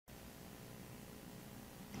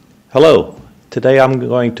Hello. Today I'm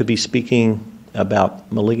going to be speaking about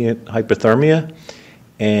malignant hyperthermia,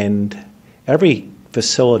 and every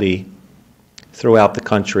facility throughout the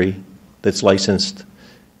country that's licensed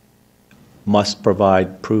must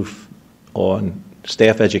provide proof on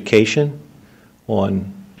staff education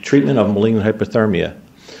on treatment of malignant hyperthermia.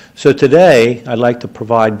 So today I'd like to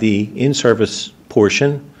provide the in-service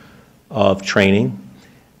portion of training.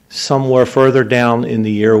 Somewhere further down in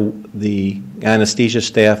the year, the anesthesia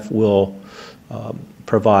staff will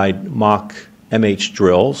provide mock MH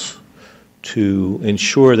drills to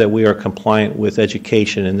ensure that we are compliant with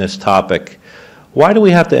education in this topic. Why do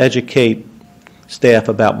we have to educate staff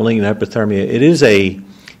about malignant hyperthermia? It is a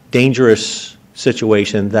dangerous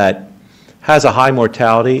situation that has a high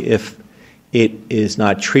mortality if it is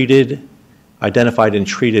not treated, identified and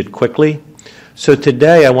treated quickly. So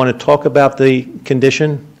today I want to talk about the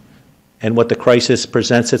condition and what the crisis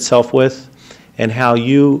presents itself with, and how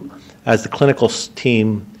you, as the clinical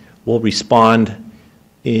team, will respond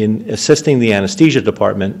in assisting the anesthesia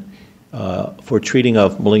department for treating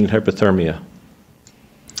of malignant hyperthermia.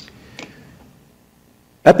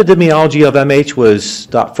 Epidemiology of MH was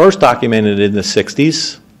first documented in the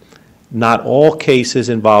 60s. Not all cases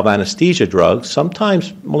involve anesthesia drugs.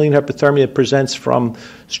 Sometimes malignant hyperthermia presents from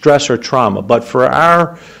stress or trauma, but for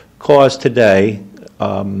our cause today,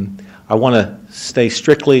 I want to stay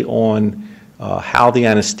strictly on how the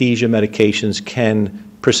anesthesia medications can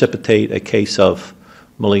precipitate a case of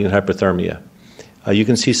malignant hyperthermia. You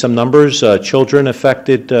can see some numbers. Children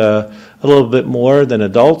affected a little bit more than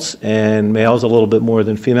adults, and males a little bit more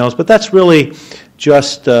than females, but that's really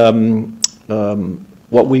just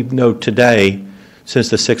what we know today since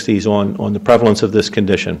the 60s on the prevalence of this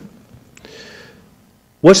condition.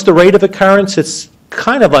 What's the rate of occurrence? It's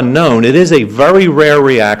kind of unknown. It is a very rare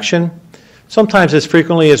reaction. Sometimes as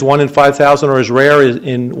frequently as 1 in 5,000 or as rare as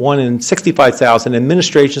 1 in 65,000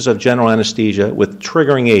 administrations of general anesthesia with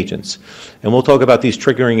triggering agents. And we'll talk about these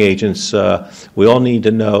triggering agents. We all need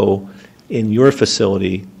to know in your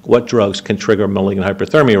facility what drugs can trigger malignant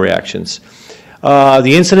hyperthermia reactions.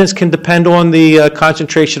 The incidence can depend on the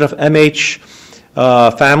concentration of MH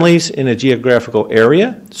families in a geographical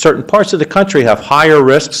area. Certain parts of the country have higher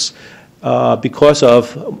risks because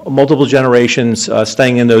of multiple generations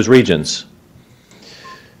staying in those regions.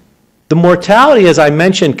 The mortality, as I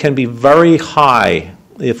mentioned, can be very high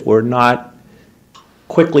if we're not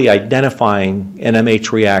quickly identifying an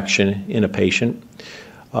MH reaction in a patient.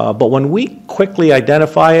 But when we quickly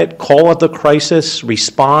identify it, call it the crisis,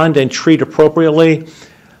 respond and treat appropriately,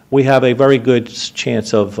 we have a very good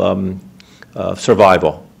chance of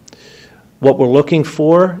survival. What we're looking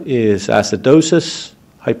for is acidosis,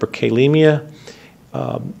 hyperkalemia,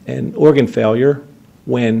 and organ failure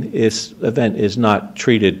when this event is not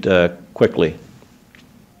treated quickly.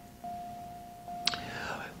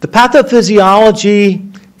 The pathophysiology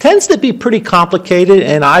tends to be pretty complicated,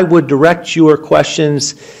 and I would direct your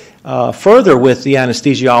questions further with the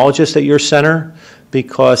anesthesiologist at your center,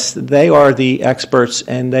 because they are the experts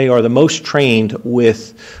and they are the most trained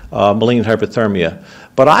with malignant hyperthermia.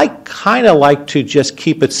 But I kind of like to just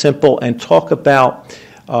keep it simple and talk about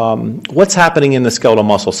what's happening in the skeletal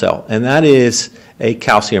muscle cell, and that is a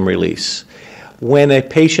calcium release. When a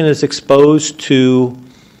patient is exposed to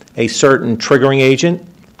a certain triggering agent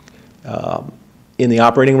in the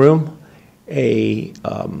operating room, a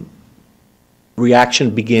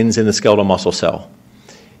reaction begins in the skeletal muscle cell,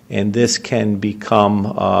 and this can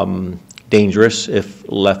become dangerous if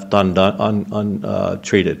left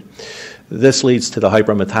untreated. This leads to the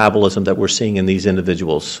hypermetabolism that we're seeing in these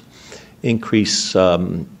individuals. Increase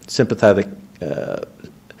sympathetic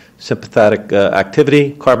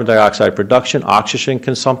activity, carbon dioxide production, oxygen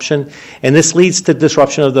consumption, and this leads to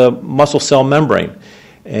disruption of the muscle cell membrane,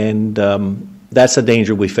 and that's a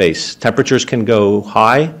danger we face. Temperatures can go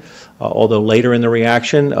high, although later in the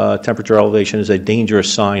reaction, temperature elevation is a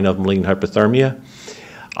dangerous sign of malignant hyperthermia.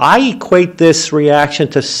 I equate this reaction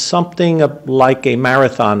to something like a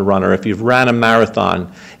marathon runner. If you've ran a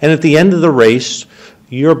marathon, and at the end of the race,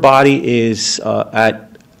 your body is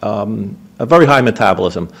at a very high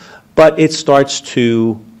metabolism, but it starts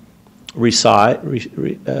to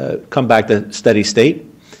come back to steady state.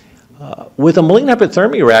 With a malignant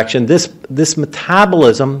hyperthermia reaction, this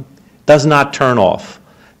metabolism does not turn off.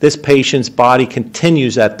 This patient's body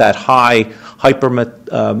continues at that high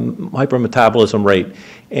hypermetabolism rate,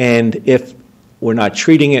 and if we're not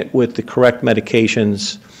treating it with the correct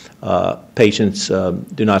medications, patients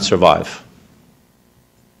do not survive.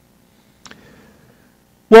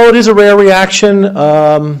 Well, it is a rare reaction.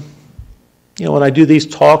 When I do these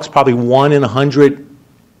talks, probably 1 in 100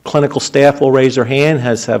 clinical staff will raise their hand,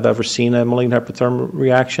 have ever seen a malignant hyperthermia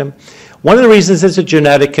reaction. One of the reasons is a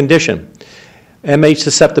genetic condition. MH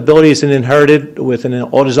susceptibility is inherited with an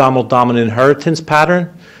autosomal dominant inheritance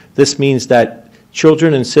pattern. This means that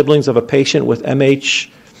children and siblings of a patient with MH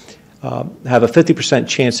have a 50%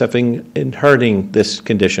 chance of inheriting this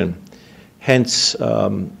condition. Hence,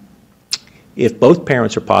 if both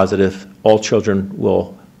parents are positive, all children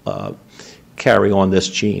will carry on this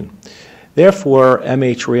gene. Therefore,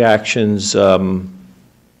 MH reactions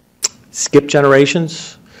skip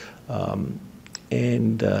generations,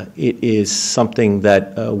 and it is something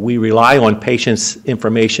that we rely on patients'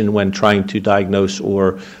 information when trying to diagnose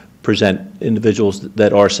or present individuals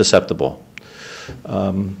that are susceptible.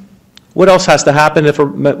 What else has to happen if a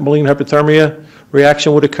malignant hyperthermia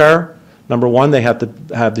reaction would occur? Number one, they have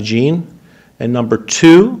to have the gene, and number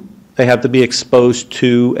two, they have to be exposed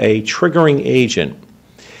to a triggering agent.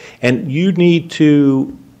 And you need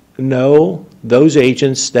to know those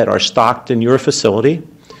agents that are stocked in your facility.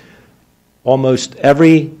 Almost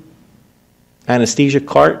every anesthesia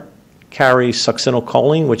cart carries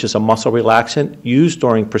succinylcholine, which is a muscle relaxant used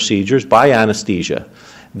during procedures by anesthesia.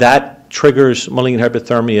 That triggers malignant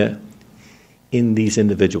hyperthermia in these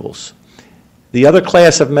individuals. The other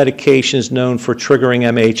class of medications known for triggering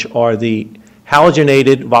MH are the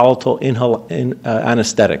halogenated volatile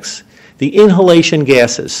anesthetics, the inhalation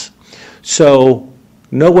gases. So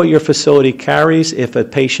know what your facility carries. If a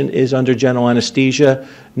patient is under general anesthesia,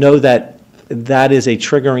 know that that is a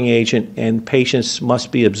triggering agent, and patients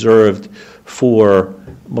must be observed for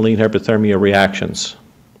malignant hyperthermia reactions.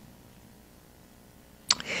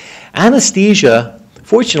 Anesthesia,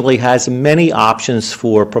 fortunately, has many options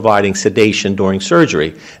for providing sedation during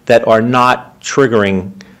surgery that are not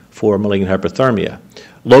triggering for malignant hyperthermia.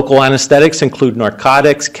 Local anesthetics include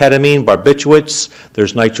narcotics, ketamine, barbiturates.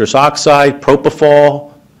 There's nitrous oxide,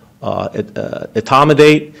 propofol,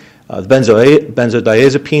 etomidate.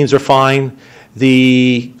 Benzodiazepines are fine.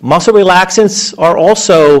 The muscle relaxants are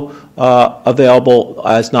also available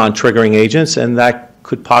as non-triggering agents, and that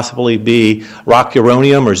could possibly be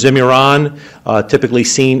rocuronium or Zimuran, typically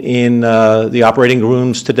seen in the operating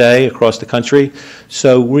rooms today across the country.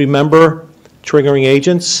 So remember, triggering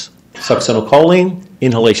agents, succinylcholine,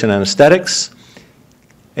 inhalation anesthetics,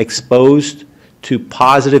 exposed to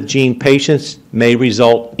positive gene patients may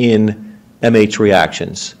result in MH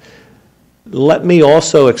reactions. Let me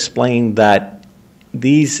also explain that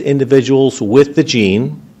these individuals with the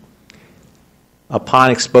gene, upon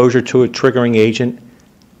exposure to a triggering agent,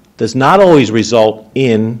 does not always result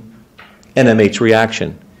in an MH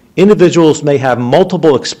reaction. Individuals may have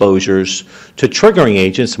multiple exposures to triggering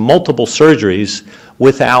agents, multiple surgeries,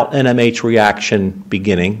 without an MH reaction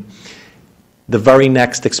beginning. The very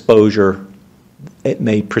next exposure, it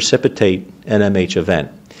may precipitate an MH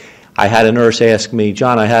event. I had a nurse ask me,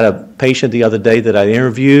 John, I had a patient the other day that I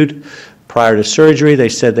interviewed prior to surgery. They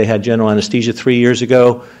said they had general anesthesia 3 years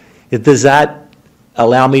ago. Does that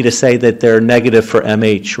allow me to say that they're negative for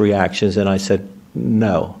MH reactions? And I said,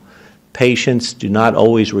 no. Patients do not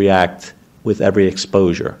always react with every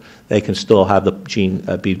exposure. They can still have the gene,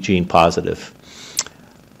 be gene positive.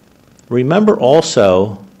 Remember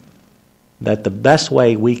also that the best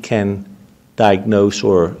way we can diagnose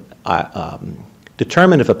or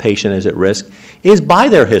determine if a patient is at risk is by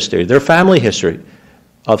their history, their family history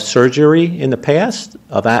of surgery in the past,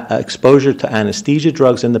 of exposure to anesthesia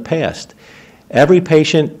drugs in the past. Every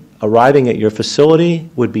patient arriving at your facility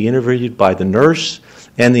would be interviewed by the nurse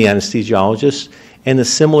and the anesthesiologist, and the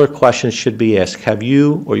similar questions should be asked. Have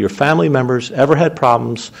you or your family members ever had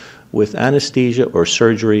problems with anesthesia or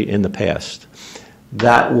surgery in the past?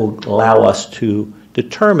 That will allow us to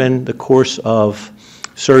determine the course of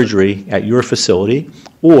surgery at your facility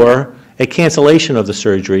or a cancellation of the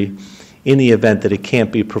surgery in the event that it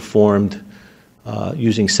can't be performed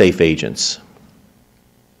using safe agents.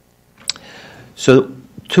 So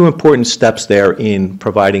 2 important steps there in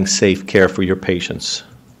providing safe care for your patients.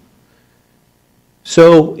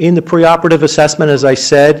 So in the preoperative assessment, as I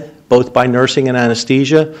said, both by nursing and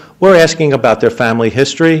anesthesia, we're asking about their family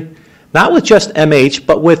history, not with just MH,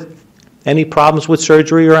 but with any problems with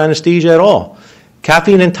surgery or anesthesia at all.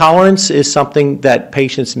 Caffeine intolerance is something that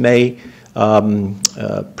patients may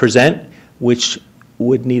present, which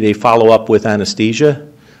would need a follow-up with anesthesia.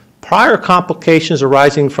 Prior complications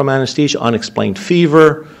arising from anesthesia, unexplained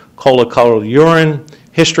fever, cola-colored urine,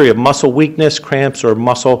 history of muscle weakness, cramps, or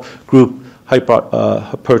muscle group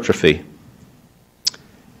hypertrophy.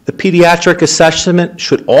 The pediatric assessment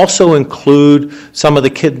should also include some of the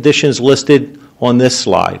conditions listed on this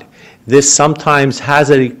slide. This sometimes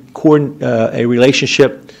has a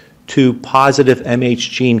relationship to positive MH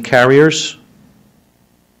gene carriers.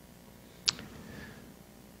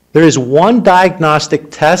 There is one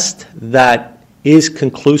diagnostic test that is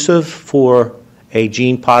conclusive for a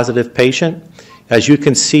gene-positive patient. As you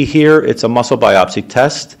can see here, it's a muscle biopsy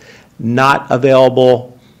test, not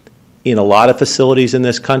available in a lot of facilities in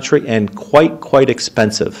this country, and quite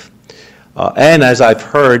expensive. And as I've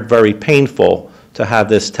heard, very painful to have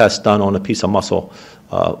this test done on a piece of muscle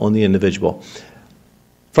on the individual.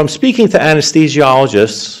 From speaking to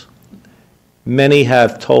anesthesiologists, many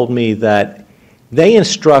have told me that they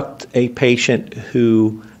instruct a patient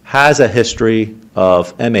who has a history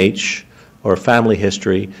of MH or family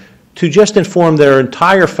history to just inform their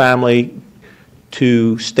entire family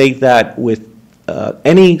to state that with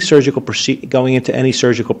any surgical going into any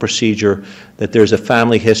surgical procedure that there's a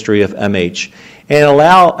family history of MH,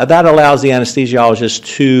 and that allows the anesthesiologist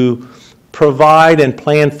to provide and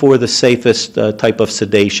plan for the safest type of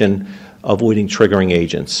sedation, avoiding triggering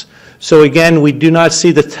agents. So again, we do not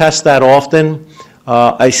see the test that often.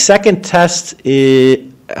 A second test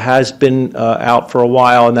has been out for a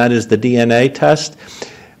while, and that is the DNA test.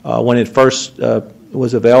 When it first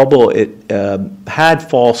was available, it had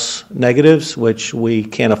false negatives, which we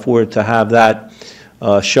can't afford to have that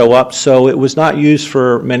show up. So it was not used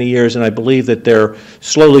for many years, and I believe that they're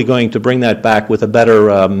slowly going to bring that back with a better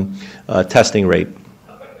testing rate.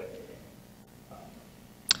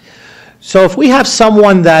 So if we have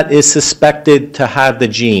someone that is suspected to have the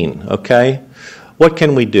gene, okay, what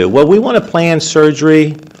can we do? Well, we want to plan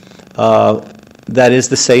surgery that is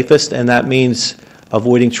the safest, and that means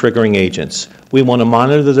avoiding triggering agents. We want to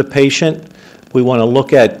monitor the patient. We want to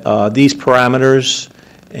look at these parameters,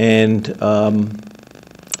 and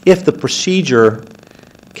if the procedure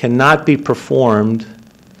cannot be performed,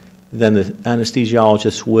 then the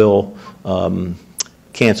anesthesiologist will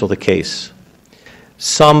cancel the case.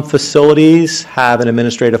 Some facilities have an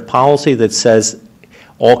administrative policy that says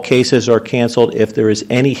all cases are canceled if there is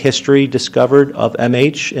any history discovered of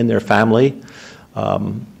MH in their family.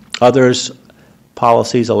 Others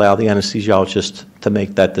policies allow the anesthesiologist to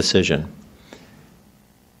make that decision.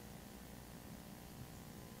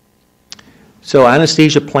 So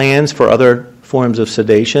anesthesia plans for other forms of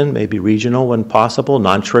sedation may be regional when possible,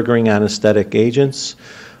 non-triggering anesthetic agents,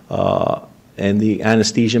 and the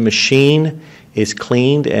anesthesia machine is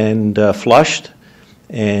cleaned and flushed.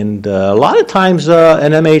 And a lot of times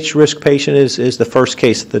an MH risk patient is the first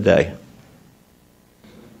case of the day.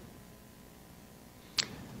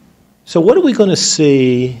 So what are we going to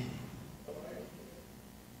see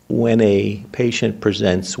when a patient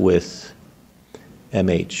presents with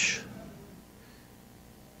MH?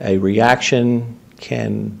 A reaction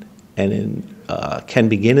can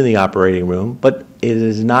begin in the operating room, but it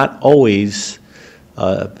is not always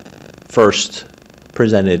first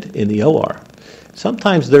presented in the OR.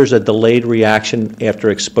 Sometimes there's a delayed reaction after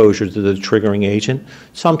exposure to the triggering agent,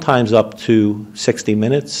 sometimes up to 60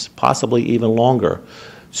 minutes, possibly even longer.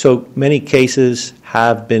 So many cases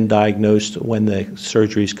have been diagnosed when the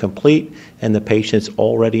surgery is complete and the patient's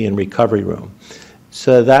already in recovery room.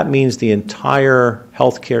 So that means the entire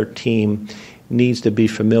healthcare team needs to be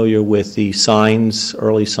familiar with the signs,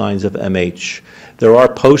 early signs of MH. There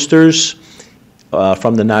are posters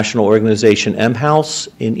from the national organization MHouse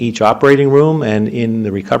in each operating room and in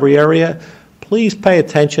the recovery area. Please pay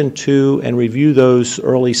attention to and review those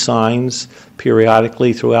early signs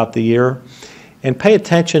periodically throughout the year. And pay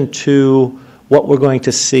attention to what we're going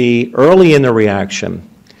to see early in the reaction.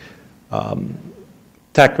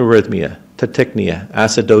 Tachyarrhythmia, tachypnea,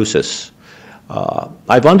 acidosis.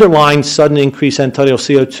 I've underlined sudden increase end-tidal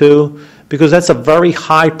CO2 because that's a very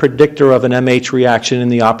high predictor of an MH reaction in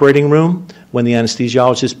the operating room. When the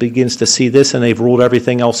anesthesiologist begins to see this and they've ruled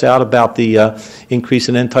everything else out about the increase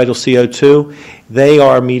in end-tidal CO2, they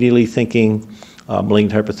are immediately thinking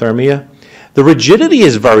malignant hyperthermia. The rigidity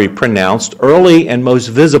is very pronounced, early and most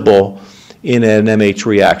visible in an MH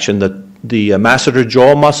reaction. The masseter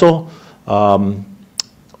jaw muscle,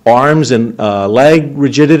 arms and leg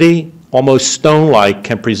rigidity, almost stone-like,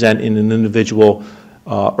 can present in an individual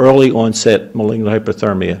early onset malignant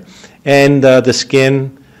hyperthermia. And the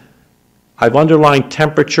skin, I've underlined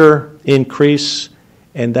temperature increase,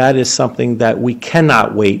 and that is something that we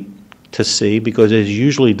cannot wait to see because it is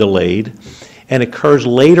usually delayed and occurs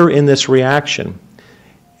later in this reaction.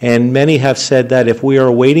 And many have said that if we are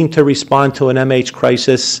waiting to respond to an MH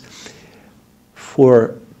crisis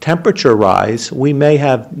for temperature rise, we may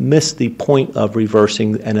have missed the point of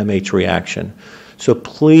reversing an MH reaction. So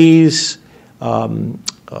please know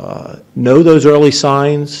those early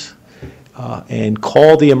signs. and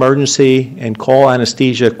call the emergency and call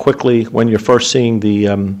anesthesia quickly when you're first seeing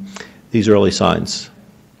these early signs.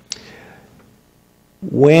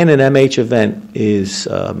 When an MH event is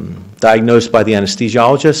diagnosed by the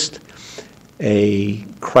anesthesiologist, a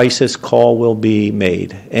crisis call will be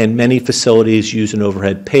made, and many facilities use an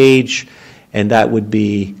overhead page, and that would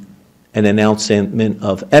be an announcement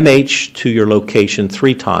of MH to your location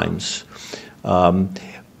 3 times.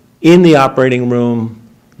 In the operating room,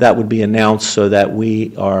 that would be announced so that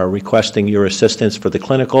we are requesting your assistance for the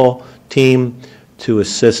clinical team to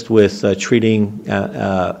assist with treating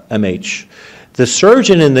MH. The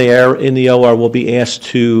surgeon in the OR will be asked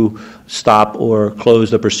to stop or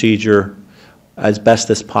close the procedure as best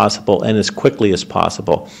as possible and as quickly as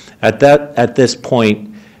possible. At this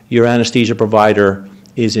point, your anesthesia provider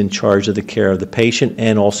is in charge of the care of the patient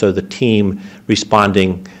and also the team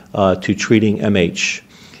responding to treating MH.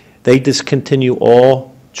 They discontinue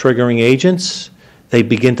all triggering agents. They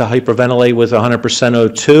begin to hyperventilate with 100%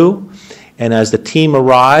 O2, and as the team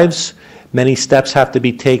arrives, many steps have to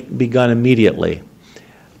be begun immediately.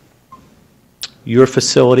 Your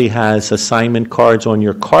facility has assignment cards on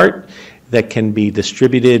your cart that can be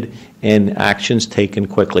distributed and actions taken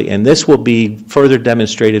quickly. And this will be further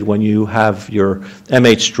demonstrated when you have your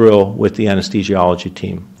MH drill with the anesthesiology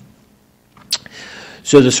team.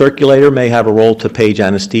 So the circulator may have a role to page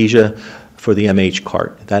anesthesia for the MH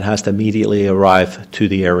cart. That has to immediately arrive to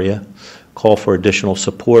the area, call for additional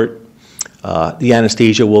support. The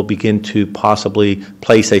anesthesia will begin to possibly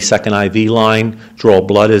place a second IV line, draw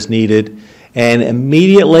blood as needed, and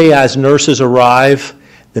immediately as nurses arrive,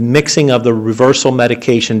 the mixing of the reversal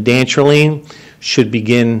medication dantrolene should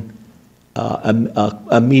begin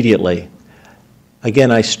immediately.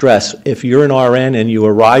 Again, I stress, if you're an RN and you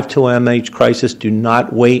arrive to an MH crisis, do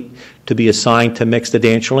not wait to be assigned to mix the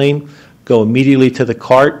dantrolene. Go immediately to the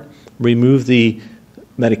cart, remove the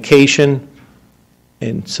medication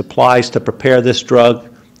and supplies to prepare this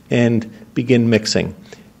drug, and begin mixing.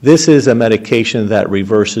 This is a medication that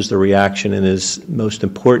reverses the reaction and is most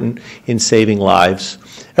important in saving lives.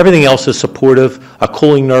 Everything else is supportive. A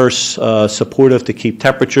cooling nurse, supportive to keep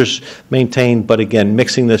temperatures maintained, but again,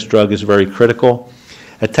 mixing this drug is very critical.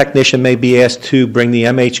 A technician may be asked to bring the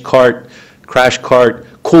MH cart, crash cart,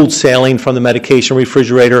 cooled saline from the medication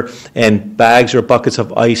refrigerator, and bags or buckets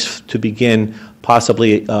of ice to begin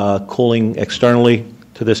possibly cooling externally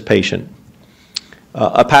to this patient.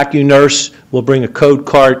 A PACU nurse will bring a code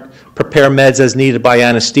cart, prepare meds as needed by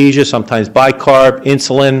anesthesia, sometimes bicarb,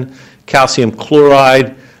 insulin, calcium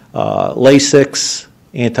chloride, Lasix,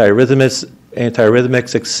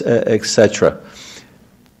 antiarrhythmics, etc.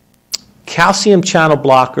 Calcium channel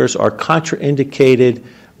blockers are contraindicated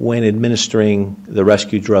when administering the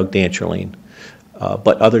rescue drug dantrolene,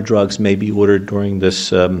 but other drugs may be ordered during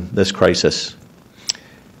this crisis.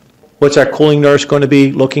 What's our cooling nurse going to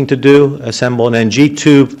be looking to do? Assemble an NG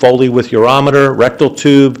tube, Foley with urometer, rectal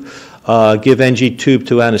tube, give NG tube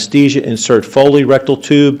to anesthesia, insert Foley, rectal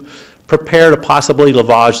tube, prepare to possibly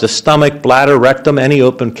lavage the stomach, bladder, rectum, any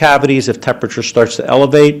open cavities if temperature starts to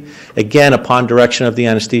elevate. Again, upon direction of the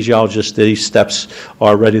anesthesiologist, these steps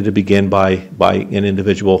are ready to begin by an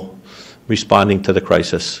individual responding to the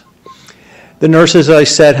crisis. The nurses, as I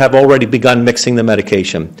said, have already begun mixing the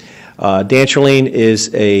medication. Dantrolene is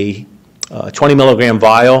a 20 milligram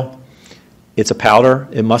vial. It's a powder.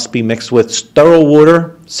 It must be mixed with sterile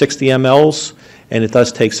water, 60 mLs, and it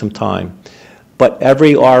does take some time. But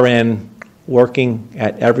every RN working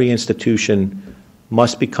at every institution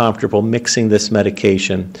must be comfortable mixing this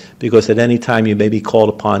medication because at any time you may be called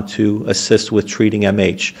upon to assist with treating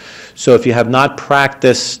MH. So if you have not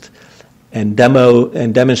practiced and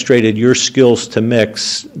demonstrated your skills to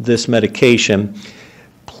mix this medication,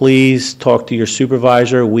 please talk to your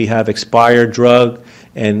supervisor. We have expired drug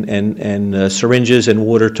and syringes and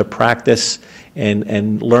water to practice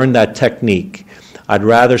and learn that technique. I'd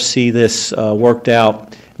rather see this worked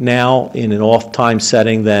out now in an off-time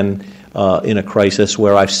setting than in a crisis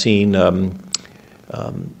where I've seen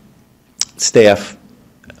staff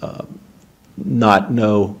not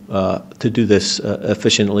know to do this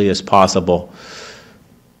efficiently as possible.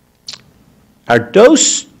 Our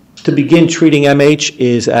dose to begin treating MH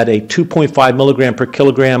is at a 2.5 milligram per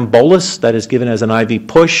kilogram bolus that is given as an IV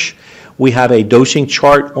push. We have a dosing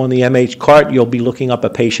chart on the MH cart. You'll be looking up a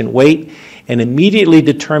patient weight and immediately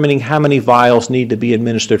determining how many vials need to be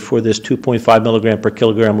administered for this 2.5 milligram per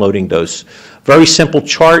kilogram loading dose. Very simple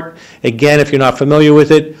chart. Again, if you're not familiar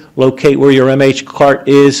with it, locate where your MH cart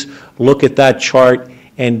is, look at that chart,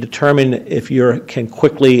 and determine if you can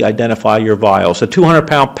quickly identify your vials. A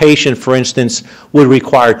 200-pound patient, for instance, would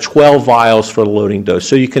require 12 vials for the loading dose.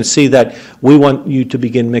 So you can see that we want you to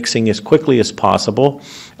begin mixing as quickly as possible.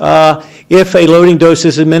 If a loading dose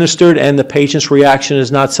is administered and the patient's reaction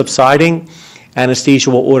is not subsiding,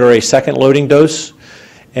 anesthesia will order a second loading dose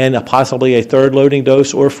and possibly a third loading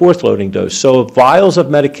dose or a fourth loading dose. So vials of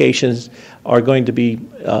medications are going to be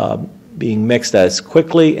being mixed as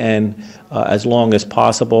quickly and as long as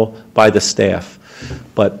possible by the staff.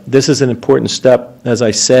 But this is an important step. As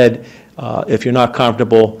I said, if you're not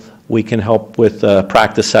comfortable, we can help with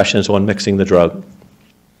practice sessions on mixing the drug.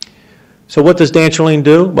 So what does dantrolene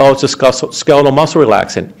do? Well, it's a skeletal muscle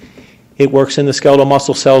relaxant. It works in the skeletal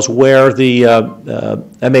muscle cells where the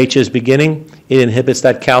MH is beginning. It inhibits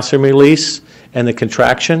that calcium release and the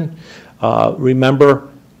contraction. Remember,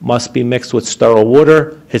 must be mixed with sterile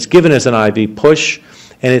water. It's given as an IV push,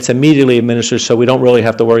 and it's immediately administered, so we don't really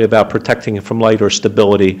have to worry about protecting it from light or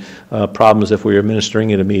stability problems if we're administering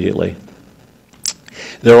it immediately.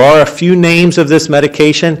 There are a few names of this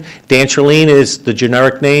medication. Dantrolene is the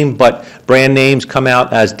generic name, but brand names come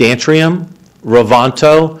out as Dantrium,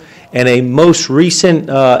 Rovanto, and a most recent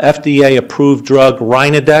FDA-approved drug,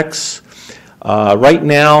 Rynodex. Right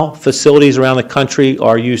now, facilities around the country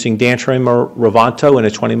are using Dantrium or Rovanto in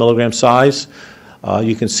a 20 milligram size.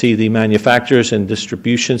 You can see the manufacturers and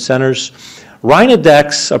distribution centers.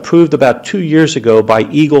 Rynodex, approved about 2 years ago by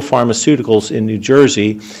Eagle Pharmaceuticals in New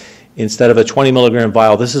Jersey, instead of a 20 milligram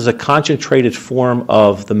vial. This is a concentrated form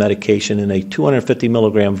of the medication in a 250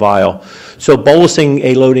 milligram vial. So bolusing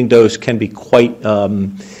a loading dose can be quite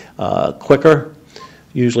quicker,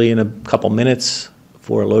 usually in a couple minutes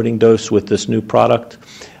for a loading dose with this new product.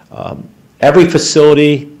 Every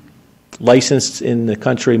facility licensed in the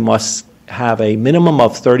country must have a minimum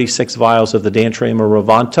of 36 vials of the Dantrium or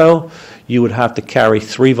Rovanto. You would have to carry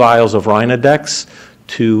 3 vials of Rynodex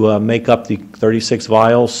to make up the 36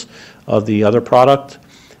 vials of the other product.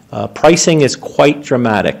 Pricing is quite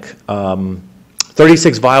dramatic.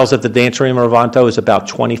 36 vials of the Dantrium or Rovanto is about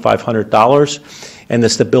 $2,500, and the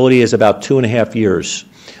stability is about 2.5 years.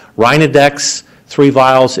 Rynodex, 3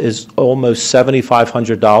 vials is almost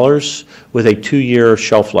 $7,500 with a 2-year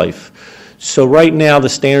shelf life. So right now the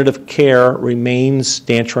standard of care remains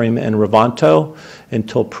Dantrium and Rovanto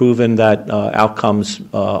until proven that outcomes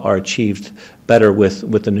are achieved better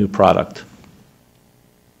with the new product.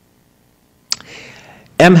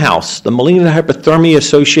 MHOUSE, the Malignant Hyperthermia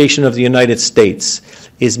Association of the United States,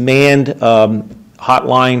 is manned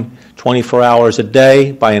hotline 24 hours a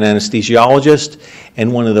day by an anesthesiologist,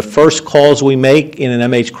 and one of the first calls we make in an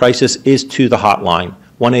MH crisis is to the hotline,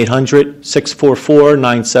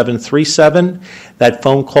 1-800-644-9737. That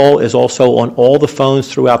phone call is also on all the phones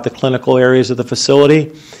throughout the clinical areas of the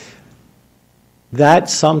facility. That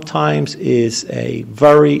sometimes is a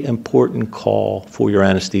very important call for your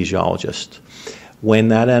anesthesiologist. When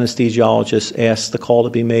that anesthesiologist asks the call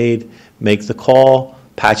to be made, make the call,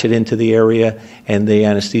 patch it into the area, and the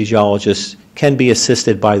anesthesiologist can be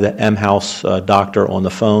assisted by the MHOUSE doctor on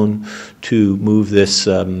the phone to move this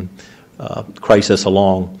crisis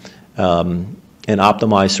along and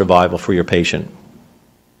optimize survival for your patient.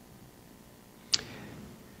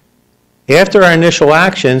 After our initial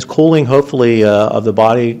actions, cooling hopefully of the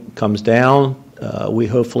body comes down. We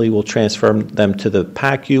hopefully will transfer them to the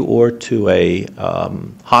PACU or to a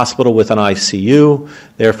hospital with an ICU.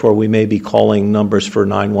 Therefore, we may be calling numbers for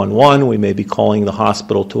 911. We may be calling the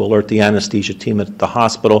hospital to alert the anesthesia team at the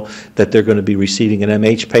hospital that they're going to be receiving an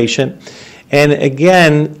MH patient. And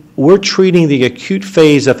again, we're treating the acute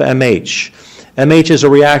phase of MH. MH is a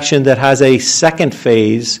reaction that has a second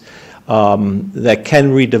phase that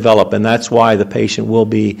can redevelop, and that's why the patient will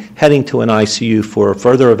be heading to an ICU for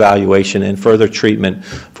further evaluation and further treatment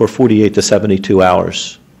for 48 to 72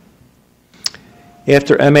 hours.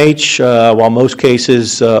 After MH, while most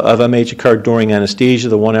cases of MH occur during anesthesia,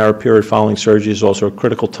 the 1-hour period following surgery is also a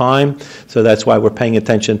critical time, so that's why we're paying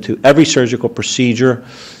attention to every surgical procedure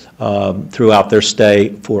throughout their stay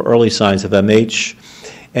for early signs of MH.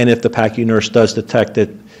 And if the PACU nurse does detect it,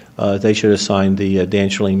 they should assign the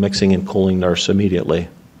dantrolene mixing and cooling nurse immediately.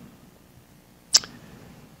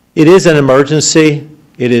 It is an emergency.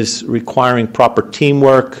 It is requiring proper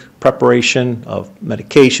teamwork, preparation of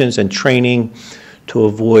medications, and training to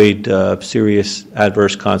avoid serious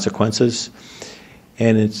adverse consequences.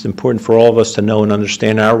 And it's important for all of us to know and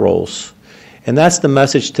understand our roles. And that's the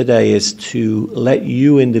message today, is to let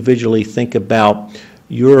you individually think about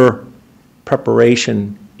your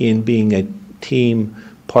preparation in being a team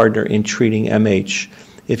partner in treating MH.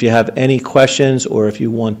 If you have any questions, or if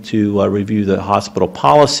you want to review the hospital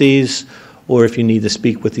policies or if you need to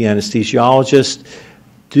speak with the anesthesiologist,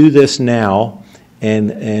 do this now,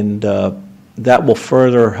 and that will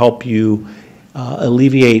further help you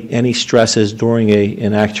alleviate any stresses during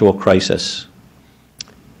an actual crisis.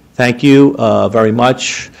 Thank you very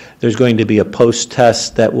much. There's going to be a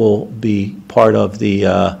post-test that will be part of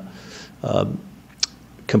the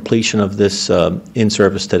completion of this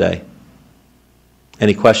in-service today.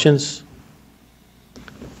 Any questions?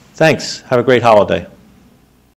 Thanks. Have a great holiday.